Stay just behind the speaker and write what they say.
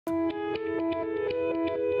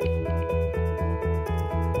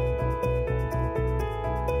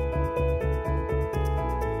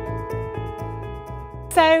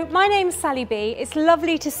So my name's Sally B. It's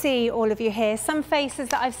lovely to see all of you here. Some faces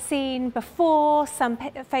that I've seen before, some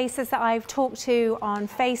faces that I've talked to on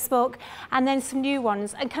Facebook, and then some new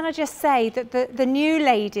ones. And can I just say that the new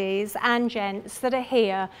ladies and gents that are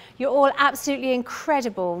here, you're all absolutely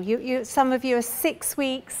incredible. Some of you are 6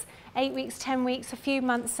 weeks, 8 weeks, 10 weeks, a few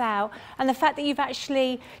months out, and the fact that you've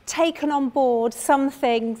actually taken on board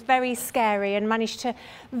something very scary and managed to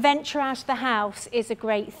venture out of the house is a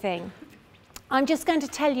great thing. I'm just going to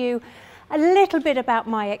tell you a little bit about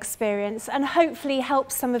my experience and hopefully help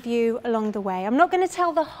some of you along the way. I'm not going to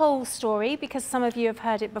tell the whole story because some of you have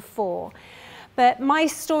heard it before, but my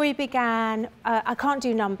story began, I can't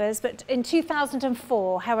do numbers, but in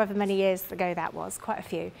 2004, however many years ago that was, quite a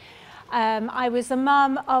few. I was a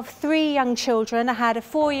mum of 3 young children. I had a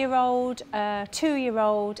 4-year-old, a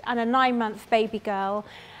 2-year-old and a 9-month baby girl,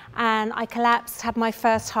 and I collapsed, had my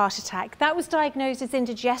first heart attack. That was diagnosed as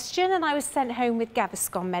indigestion, and I was sent home with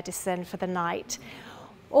Gaviscon medicine for the night.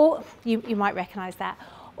 Or you might recognise that.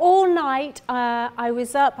 All night I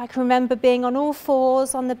was up. I can remember being on all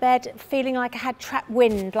fours on the bed, feeling like I had trapped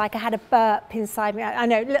wind, like I had a burp inside me. I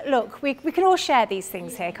know, look, we can all share these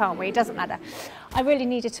things here, can't we? It doesn't matter. I really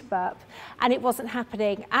needed to burp, and it wasn't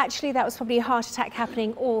happening. Actually, that was probably a heart attack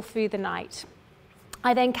happening all through the night.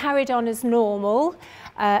 I then carried on as normal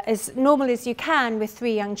as you can with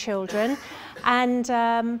 3 young children, and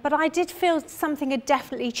but I did feel something had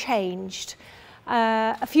definitely changed.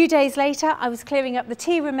 A few days later, I was clearing up the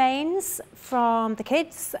tea remains from the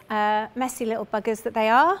kids, messy little buggers that they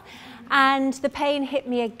are, and the pain hit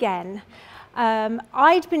me again.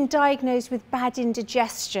 I'd been diagnosed with bad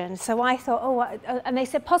indigestion, so I thought, oh, and they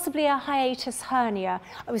said possibly a hiatus hernia.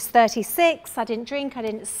 I was 36, I didn't drink, I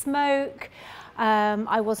didn't smoke,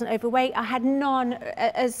 I wasn't overweight. I had none,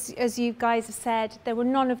 as you guys have said, there were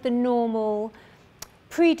none of the normal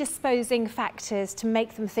predisposing factors to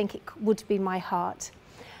make them think it would be my heart.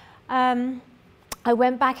 I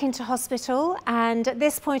went back into hospital, and at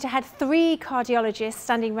this point I had 3 cardiologists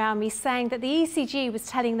standing around me saying that the ECG was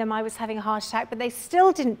telling them I was having a heart attack, but they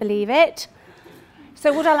still didn't believe it.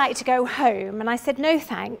 So would I like to go home? And I said, no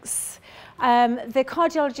thanks. The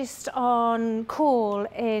cardiologist on call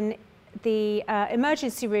in the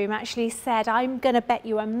emergency room actually said, I'm going to bet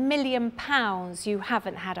you £1 million you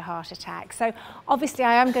haven't had a heart attack. So obviously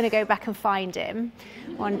I am going to go back and find him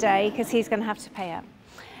one day because he's going to have to pay up.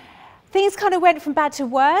 Things kind of went from bad to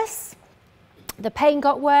worse. The pain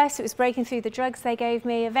got worse. It was breaking through the drugs they gave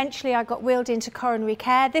me. Eventually I got wheeled into coronary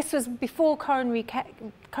care. This was before coronary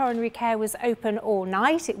care was open all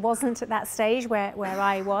night. It wasn't at that stage where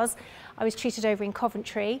I was. I was treated over in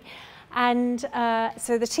Coventry. And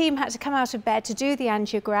so the team had to come out of bed to do the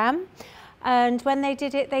angiogram, and when they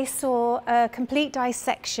did it they saw a complete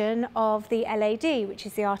dissection of the LAD, which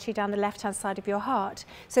is the artery down the left hand side of your heart.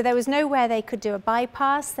 So there was nowhere they could do a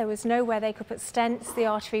bypass, there was nowhere they could put stents, the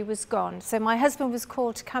artery was gone. So my husband was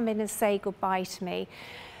called to come in and say goodbye to me.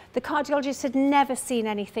 The cardiologist had never seen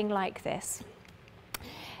anything like this.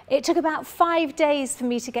 It took about 5 days for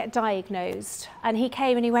me to get diagnosed, and he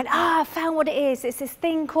came and he went, I found what it is. It's this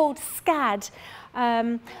thing called SCAD.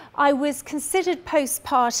 I was considered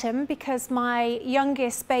postpartum because my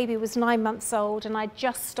youngest baby was 9 months old and I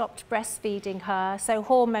just stopped breastfeeding her, so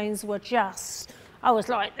hormones were just, I was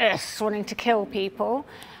like this, wanting to kill people.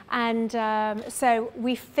 And so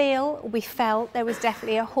we felt there was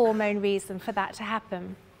definitely a hormone reason for that to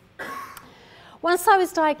happen. Once I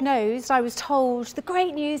was diagnosed, I was told, the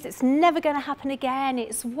great news, it's never going to happen again,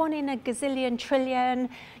 it's 1 in a gazillion trillion,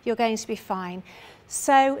 you're going to be fine.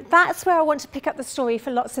 So that's where I want to pick up the story for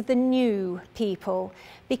lots of the new people,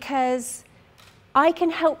 because I can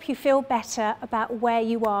help you feel better about where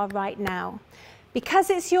you are right now. Because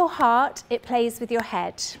it's your heart, it plays with your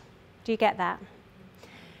head. Do you get that?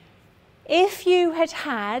 If you had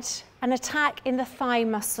had an attack in the thigh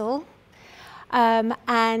muscle,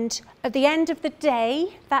 and at the end of the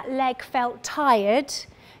day, that leg felt tired,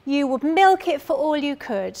 you would milk it for all you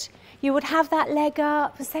could. You would have that leg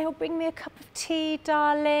up and say, oh, bring me a cup of tea,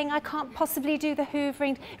 darling. I can't possibly do the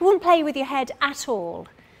hoovering. It wouldn't play with your head at all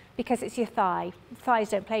because it's your thigh.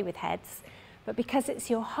 Thighs don't play with heads. But because it's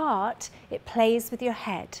your heart, it plays with your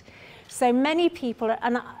head. So many people,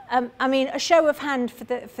 and I mean, a show of hand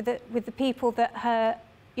with the people that are,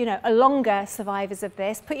 you know, are longer survivors of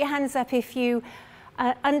this. Put your hands up if you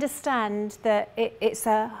understand that it's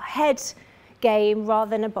a head game rather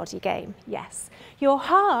than a body game. Yes. Your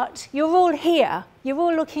heart, you're all here. You're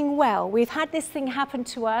all looking well. We've had this thing happen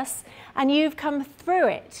to us and you've come through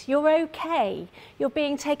it. You're okay. You're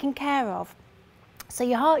being taken care of. So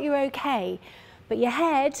your heart, you're okay. but your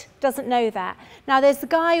head doesn't know that. Now there's the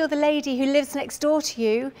guy or the lady who lives next door to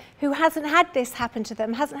you who hasn't had this happen to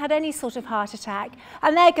them, hasn't had any sort of heart attack,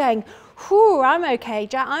 and they're going, whew, I'm okay,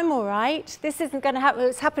 Jack, I'm all right. This isn't going to happen.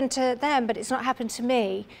 It's happened to them, but it's not happened to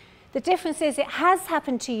me. The difference is it has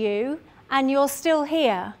happened to you and you're still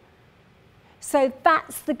here. So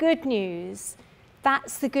that's the good news.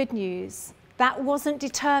 That's the good news. That wasn't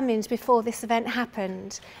determined before this event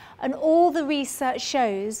happened. And all the research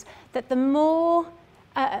shows that the more,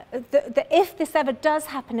 that if this ever does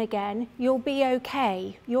happen again, you'll be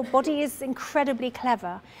okay. Your body is incredibly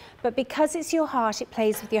clever, but because it's your heart, it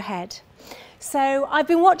plays with your head. So I've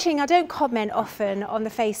been watching, I don't comment often on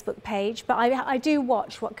the Facebook page, but I do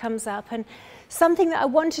watch what comes up. And something that I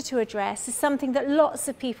wanted to address is something that lots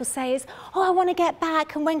of people say is, oh, I want to get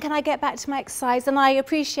back, and when can I get back to my exercise? And I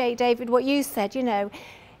appreciate, David, what you said, you know,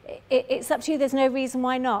 it's up to you, there's no reason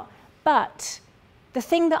why not. But the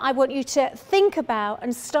thing that I want you to think about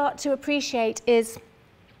and start to appreciate is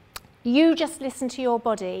you just listen to your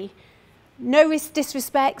body. No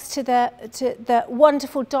disrespects to the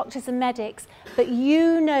wonderful doctors and medics, but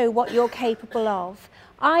you know what you're capable of.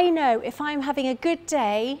 I know if I'm having a good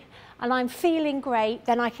day and I'm feeling great,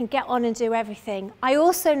 then I can get on and do everything. I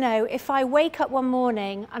also know if I wake up one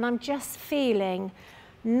morning and I'm just feeling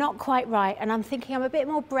not quite right and I'm thinking I'm a bit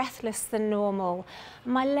more breathless than normal,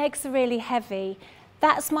 my legs are really heavy,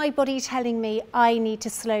 that's my body telling me I need to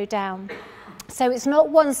slow down. So it's not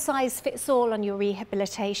one size fits all on your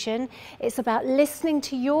rehabilitation. It's about listening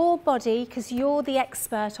to your body because you're the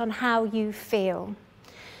expert on how you feel.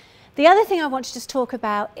 The other thing I want to just talk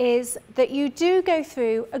about is that you do go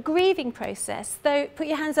through a grieving process. So put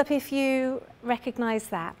your hands up if you recognise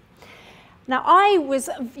that. Now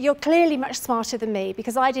you're clearly much smarter than me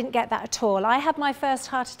because I didn't get that at all. I had my first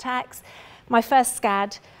heart attacks, my first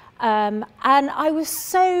SCAD, and I was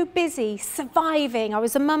so busy surviving. I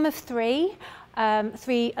was a mum of three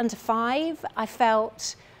under 5. I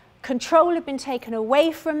felt control had been taken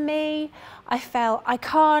away from me. I felt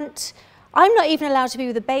I'm not even allowed to be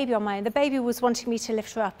with the baby on my own. The baby was wanting me to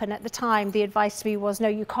lift her up, and at the time the advice to me was, no,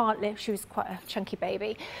 you can't lift. She was quite a chunky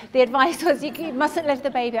baby. The advice was you mustn't lift the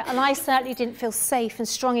baby up, and I certainly didn't feel safe and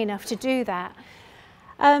strong enough to do that.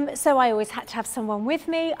 So I always had to have someone with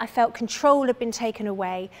me. I felt control had been taken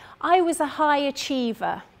away. I was a high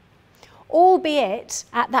achiever, albeit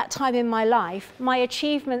at that time in my life, my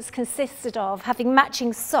achievements consisted of having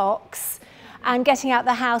matching socks and getting out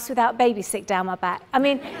the house without baby sick down my back. I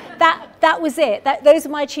mean, that was it. Those are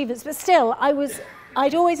my achievements. But still,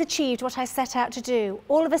 I'd always achieved what I set out to do.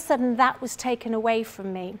 All of a sudden, that was taken away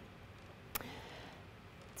from me.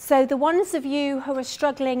 So the ones of you who are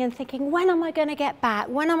struggling and thinking, when am I going to get back?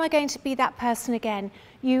 When am I going to be that person again?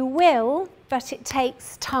 You will, but it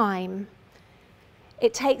takes time.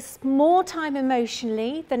 It takes more time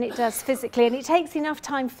emotionally than it does physically, and it takes enough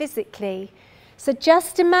time physically. So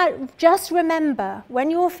just remember, when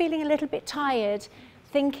you're feeling a little bit tired,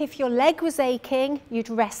 think if your leg was aching, you'd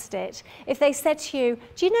rest it. If they said to you,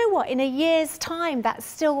 do you know what, in a year's time, that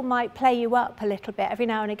still might play you up a little bit every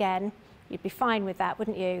now and again, you'd be fine with that,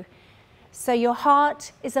 wouldn't you? So your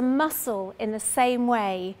heart is a muscle in the same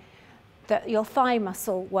way that your thigh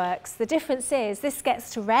muscle works. The difference is this gets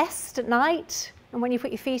to rest at night, and when you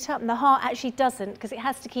put your feet up, and the heart actually doesn't because it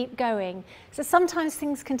has to keep going. So sometimes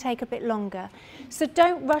things can take a bit longer. So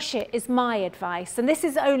don't rush it is my advice, and this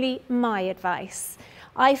is only my advice.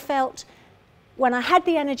 I felt when I had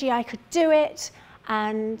the energy I could do it,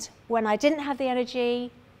 and when I didn't have the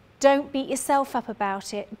energy, don't beat yourself up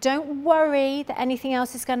about it. Don't worry that anything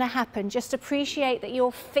else is going to happen. Just appreciate that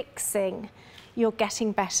you're fixing, you're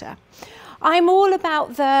getting better. I'm all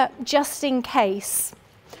about the just in case.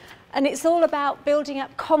 And it's all about building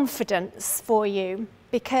up confidence for you,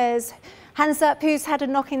 because hands up, who's had a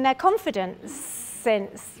knock in their confidence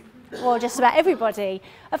since? Well, just about everybody.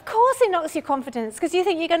 Of course it knocks your confidence, because you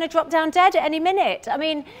think you're going to drop down dead at any minute. I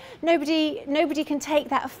mean, nobody can take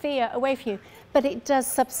that fear away from you, but it does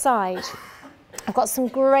subside. I've got some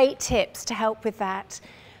great tips to help with that.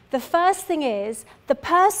 The first thing is, the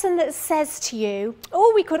person that says to you,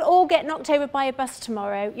 oh, we could all get knocked over by a bus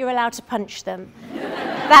tomorrow, you're allowed to punch them.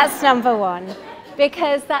 That's number one,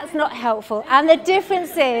 because that's not helpful. And the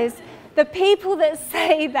difference is, the people that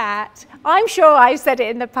say that, I'm sure I've said it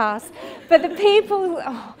in the past, but the people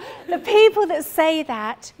that say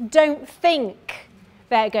that don't think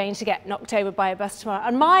they're going to get knocked over by a bus tomorrow.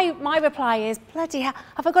 And my reply is, bloody hell,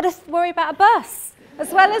 have I got to worry about a bus?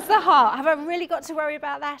 As well as the heart, have I really got to worry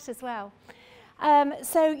about that as well?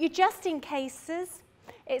 So you just in cases,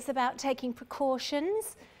 it's about taking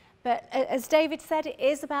precautions. But as David said, it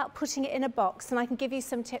is about putting it in a box, and I can give you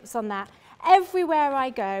some tips on that. Everywhere I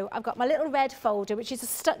go, I've got my little red folder, which is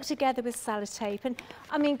stuck together with sellotape. And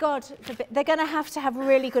I mean, God, they're going to have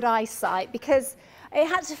really good eyesight, because it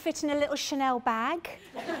had to fit in a little Chanel bag.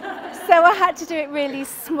 So I had to do it really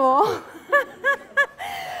small.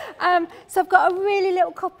 So I've got a really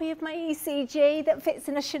little copy of my ECG that fits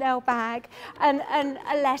in a Chanel bag, and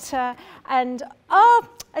a letter, and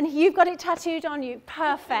you've got it tattooed on you.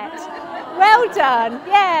 Perfect. Well done.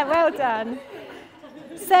 Yeah, well done.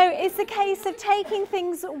 So it's a case of taking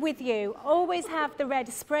things with you. Always have the red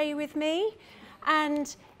spray with me.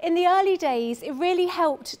 And in the early days, it really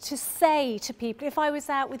helped to say to people, if I was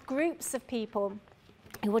out with groups of people,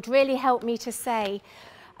 it would really help me to say,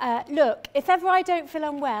 look, if ever I don't feel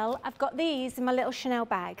unwell, I've got these in my little Chanel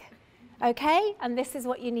bag. Okay? And this is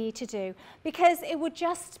what you need to do. Because it would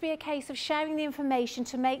just be a case of sharing the information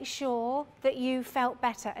to make sure that you felt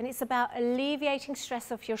better. And it's about alleviating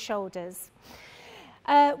stress off your shoulders.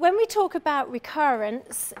 When we talk about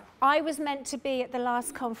recurrence, I was meant to be at the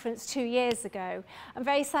last conference 2 years ago, and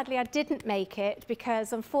very sadly I didn't make it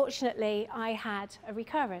because unfortunately I had a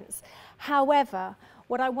recurrence. However,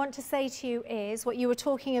 what I want to say to you is, what you were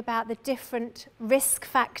talking about, the different risk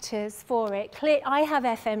factors for it. I have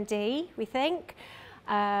FMD, we think.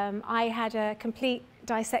 I had a complete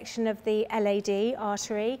dissection of the LAD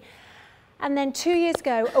artery. And then 2 years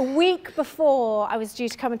ago, a week before I was due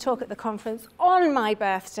to come and talk at the conference, on my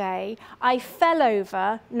birthday, I fell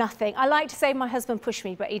over, nothing. I like to say my husband pushed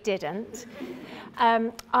me, but he didn't.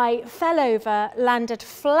 I fell over, landed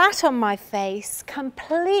flat on my face,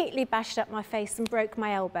 completely bashed up my face and broke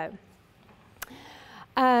my elbow.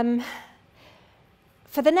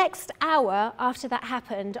 For the next hour after that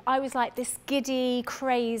happened, I was like this giddy,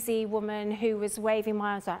 crazy woman who was waving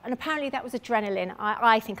my arms out. And apparently that was adrenaline.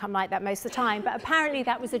 I think I'm like that most of the time, but apparently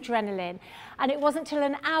that was adrenaline. And it wasn't till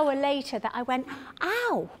an hour later that I went,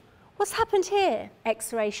 ow, what's happened here?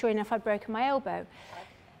 X-ray, sure enough, I'd broken my elbow.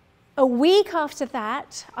 A week after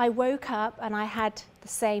that, I woke up and I had the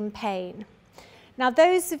same pain. Now,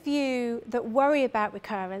 those of you that worry about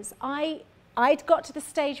recurrence, I'd got to the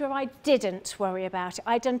stage where I didn't worry about it.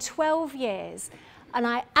 I'd done 12 years, and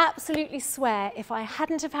I absolutely swear if I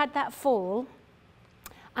hadn't have had that fall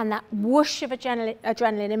and that whoosh of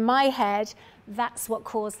adrenaline in my head, that's what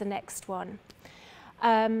caused the next one.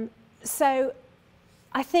 So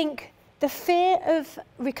I think the fear of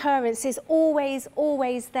recurrence is always,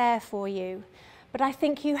 always there for you. But I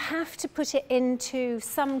think you have to put it into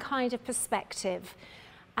some kind of perspective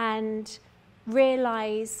and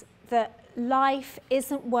realize that life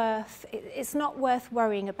isn't worth, it's not worth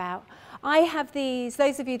worrying about. I have these,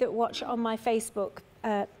 those of you that watch on my Facebook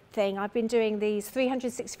thing, I've been doing these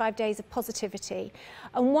 365 days of positivity.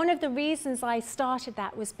 And one of the reasons I started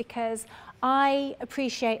that was because I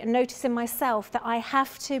appreciate and notice in myself that I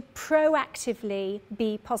have to proactively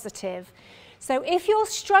be positive. So if you're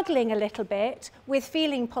struggling a little bit with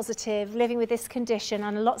feeling positive, living with this condition,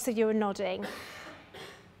 and lots of you are nodding,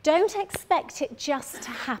 don't expect it just to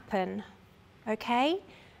happen, okay?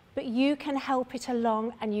 But you can help it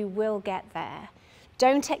along and you will get there.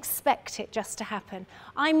 Don't expect it just to happen.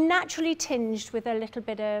 I'm naturally tinged with a little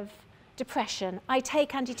bit of depression. I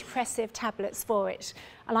take antidepressive tablets for it,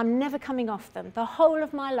 and I'm never coming off them. The whole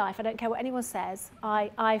of my life, I don't care what anyone says,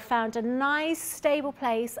 I found a nice, stable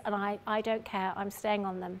place, and I don't care, I'm staying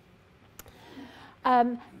on them.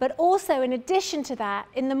 But also, in addition to that,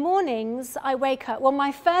 in the mornings, I wake up. Well,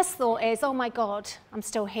 my first thought is, oh my God, I'm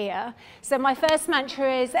still here. So my first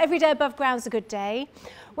mantra is, every day above ground's a good day.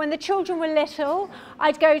 When the children were little,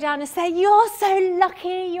 I'd go down and say, you're so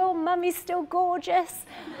lucky, your mummy's still gorgeous.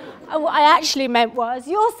 And what I actually meant was,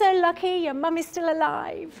 you're so lucky, your mummy's still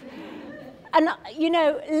alive. And, you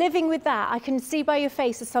know, living with that, I can see by your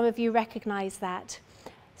faces, some of you recognize that.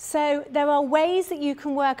 So there are ways that you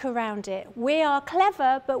can work around it. We are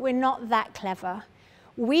clever, but we're not that clever.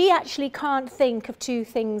 We actually can't think of two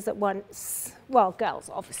things at once. Well, girls,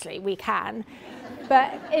 obviously, we can.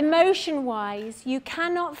 But emotion-wise, you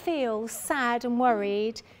cannot feel sad and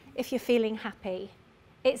worried if you're feeling happy.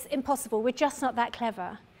 It's impossible. We're just not that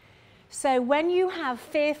clever. So when you have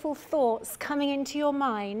fearful thoughts coming into your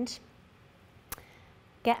mind,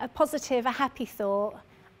 get a positive, a happy thought,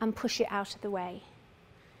 and push it out of the way.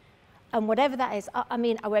 And whatever that is, I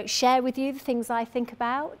mean, I won't share with you the things I think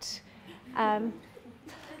about.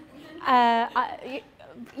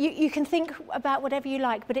 You can think about whatever you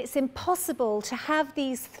like, but it's impossible to have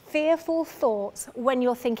these fearful thoughts when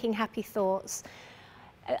you're thinking happy thoughts.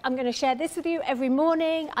 I'm going to share this with you. Every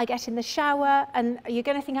morning I get in the shower, and you're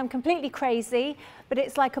going to think I'm completely crazy, but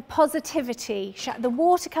it's like a positivity, the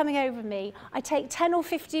water coming over me. I take 10 or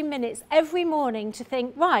 15 minutes every morning to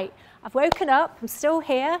think, right, I've woken up, I'm still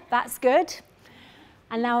here, that's good,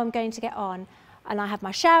 and now I'm going to get on. And I have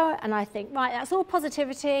my shower and I think, right, that's all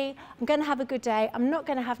positivity, I'm going to have a good day, I'm not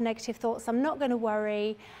going to have negative thoughts, I'm not going to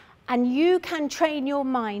worry. And you can train your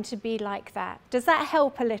mind to be like that. Does that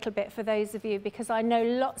help a little bit for those of you? Because I know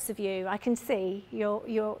lots of you, I can see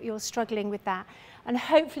you're struggling with that. And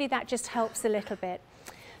hopefully that just helps a little bit.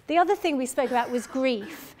 The other thing we spoke about was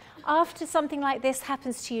grief. After something like this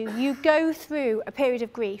happens to you, you go through a period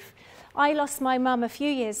of grief. I lost my mum a few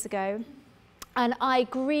years ago, and I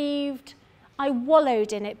grieved. I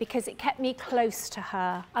wallowed in it because it kept me close to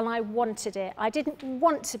her, and I wanted it. I didn't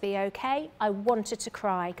want to be okay. I wanted to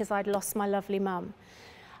cry because I'd lost my lovely mum.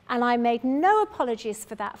 And I made no apologies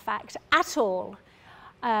for that fact at all.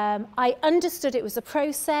 I understood it was a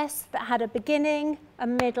process that had a beginning, a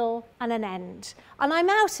middle, and an end. And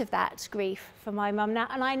I'm out of that grief for my mum now,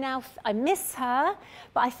 and I miss her,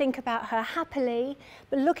 but I think about her happily.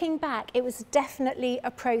 But looking back, it was definitely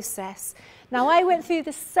a process. Now, I went through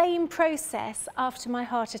the same process after my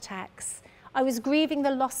heart attacks. I was grieving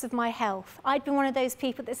the loss of my health. I'd been one of those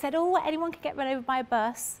people that said, oh, anyone can get run over by a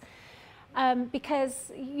bus,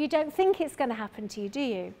 because you don't think it's going to happen to you, do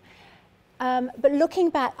you? But looking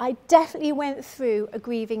back, I definitely went through a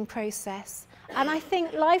grieving process. And I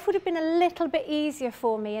think life would have been a little bit easier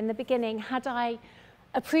for me in the beginning had I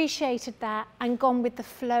appreciated that and gone with the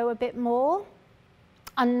flow a bit more,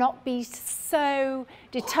 and not be so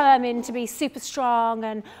determined to be super strong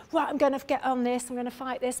and, right, I'm going to get on this, I'm going to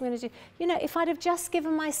fight this, I'm going to do, you know, if I'd have just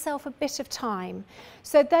given myself a bit of time.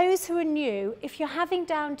 So those who are new, if you're having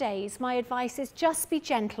down days, my advice is just be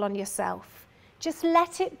gentle on yourself. Just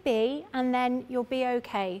let it be, and then you'll be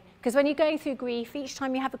okay. Because when you're going through grief, each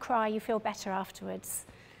time you have a cry, you feel better afterwards.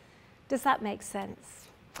 Does that make sense?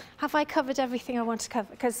 Have I covered everything I want to cover?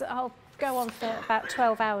 Because I'll go on for about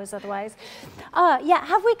 12 hours otherwise. Yeah,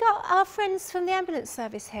 have we got our friends from the ambulance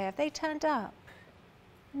service here? Have they turned up?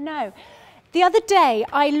 No. The other day,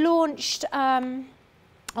 I launched, I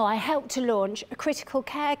helped to launch a critical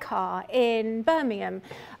care car in Birmingham,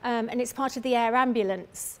 and it's part of the air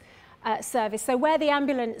ambulance service. So where the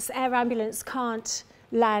air ambulance can't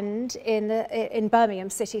land in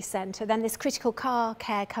Birmingham city centre, then this critical car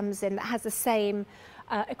care comes in that has the same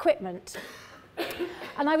equipment.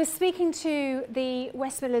 And I was speaking to the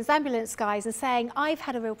West Midlands ambulance guys and saying, I've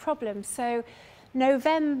had a real problem. So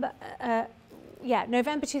November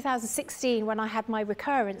 2016, when I had my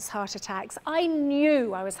recurrence heart attacks, I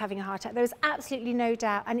knew I was having a heart attack. There was absolutely no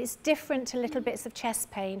doubt. And it's different to little bits of chest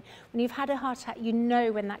pain. When you've had a heart attack, you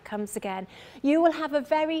know when that comes again. You will have a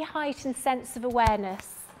very heightened sense of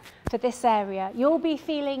awareness to this area. You'll be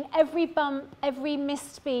feeling every bump, every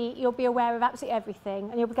missed beat. You'll be aware of absolutely everything.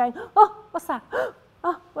 And you'll be going, oh, what's that?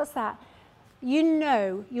 Oh, what's that?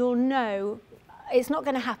 You'll know it's not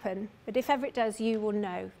going to happen. But if ever it does, you will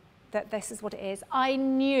know that this is what it is. I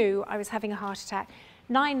knew I was having a heart attack.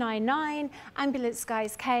 999, ambulance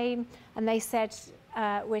guys came and they said,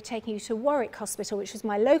 we're taking you to Warwick Hospital, which was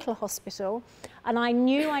my local hospital. And I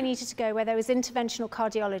knew I needed to go where there was interventional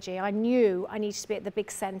cardiology. I knew I needed to be at the big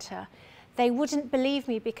centre. They wouldn't believe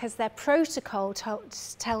me because their protocol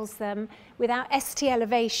tells them without ST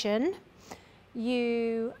elevation,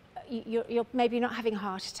 you're maybe not having a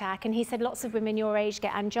heart attack. And he said lots of women your age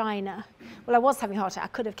get angina. Well, I was having a heart attack. I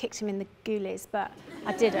could have kicked him in the ghoulies, but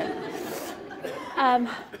I didn't.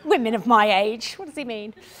 Women of my age, what does he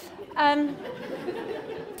mean?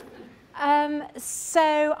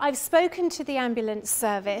 So I've spoken to the ambulance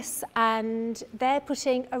service and they're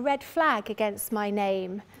putting a red flag against my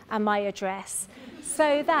name and my address.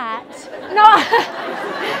 So that,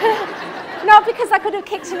 not because I could have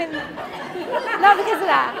kicked him in, not because of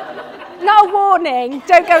that. Not a warning,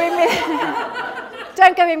 don't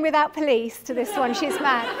go in without police to this one, she's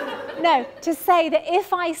mad. No, to say that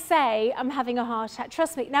if I say I'm having a heart attack,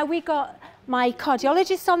 trust me. Now we got my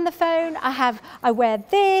cardiologist on the phone, I wear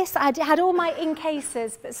this, I had all my in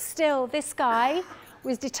cases, but still this guy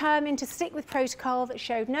was determined to stick with protocol that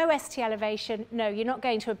showed no ST elevation. No, you're not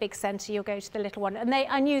going to a big centre, you'll go to the little one. And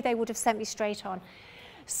I knew they would have sent me straight on.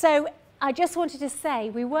 So I just wanted to say,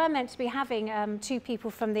 we were meant to be having 2 people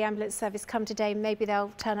from the ambulance service come today. Maybe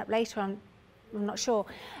they'll turn up later on. I'm not sure.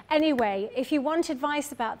 Anyway, if you want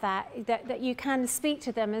advice about that you can speak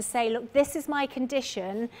to them and say, look, this is my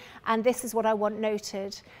condition and this is what I want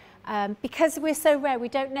noted. Because we're so rare, we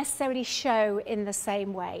don't necessarily show in the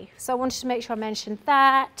same way. So I wanted to make sure I mentioned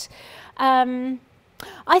that.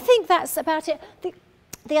 I think that's about it.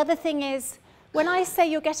 The other thing is, when I say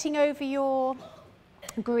you're getting over your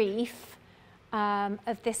grief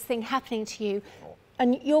of this thing happening to you,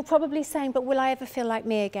 and you're probably saying, but will I ever feel like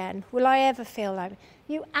me again? Will I ever feel like me?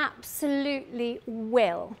 You absolutely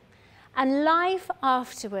will. And life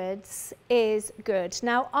afterwards is good.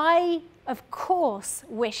 Now, I, of course,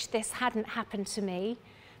 wish this hadn't happened to me,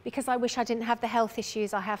 because I wish I didn't have the health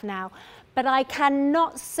issues I have now. But I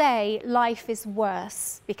cannot say life is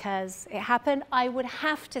worse because it happened. I would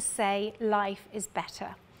have to say life is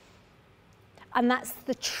better. And that's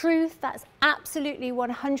the truth. That's absolutely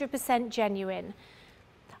 100% genuine.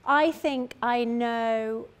 I think I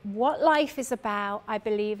know what life is about. I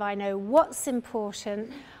believe I know what's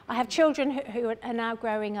important. I have children who are now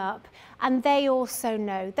growing up, and they also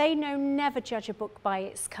know. They know never judge a book by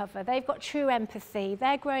its cover. They've got true empathy.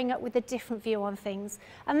 They're growing up with a different view on things.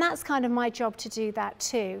 And that's kind of my job to do that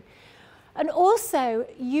too. And also,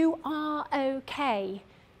 you are okay.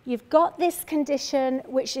 You've got this condition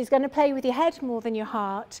which is going to play with your head more than your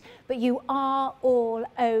heart, but you are all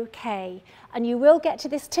okay. And you will get to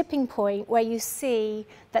this tipping point where you see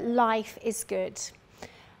that life is good.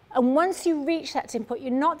 And once you reach that tipping point,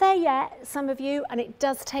 you're not there yet, some of you, and it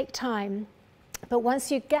does take time. But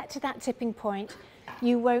once you get to that tipping point,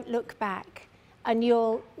 you won't look back. And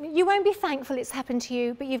you won't be thankful it's happened to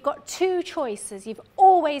you, but you've got two choices. You've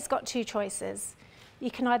always got two choices.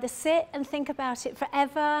 You can either sit and think about it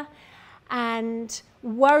forever and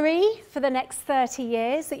worry for the next 30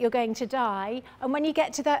 years that you're going to die. And when you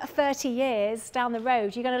get to that 30 years down the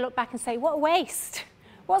road, you're going to look back and say, what a waste.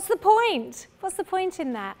 What's the point? What's the point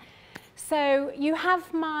in that? So you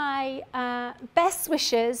have my best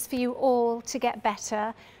wishes for you all to get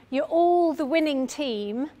better. You're all the winning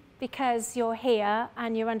team because you're here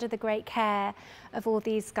and you're under the great care of all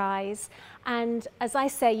these guys. And as I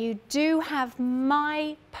say, you do have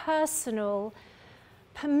my personal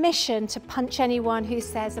permission to punch anyone who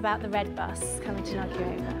says about the red bus coming to knock you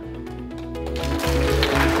over.